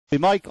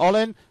Mike all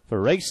in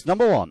for race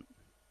number 1.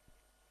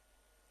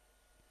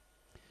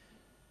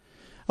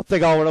 Up they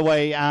go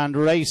away and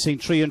racing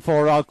 3 and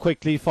 4 out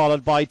quickly,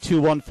 followed by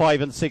 2, 1,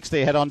 5 and 6.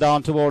 They head on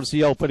down towards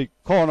the opening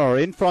corner.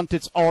 In front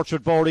it's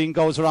Orchard Boreen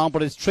goes around,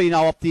 but it's 3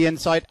 now up the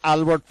inside.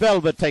 ALDWORTH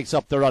VELVET takes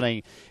up the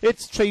running.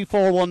 It's 3,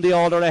 4, 1 the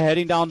order,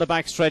 heading down the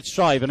backstretch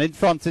drive, and in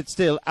front it's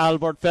still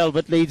ALDWORTH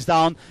VELVET leads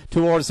down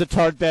towards the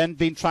third bend,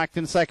 being tracked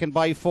in second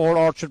by 4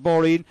 Orchard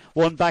Boreen,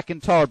 1 back in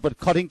third, but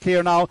cutting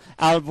clear now.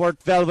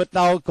 ALDWORTH VELVET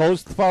now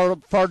goes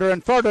further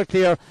and further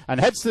clear and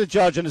heads to the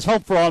judge and is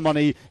home for all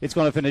money. It's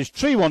going to finish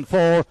 3, 1,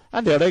 4,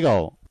 and there they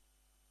go.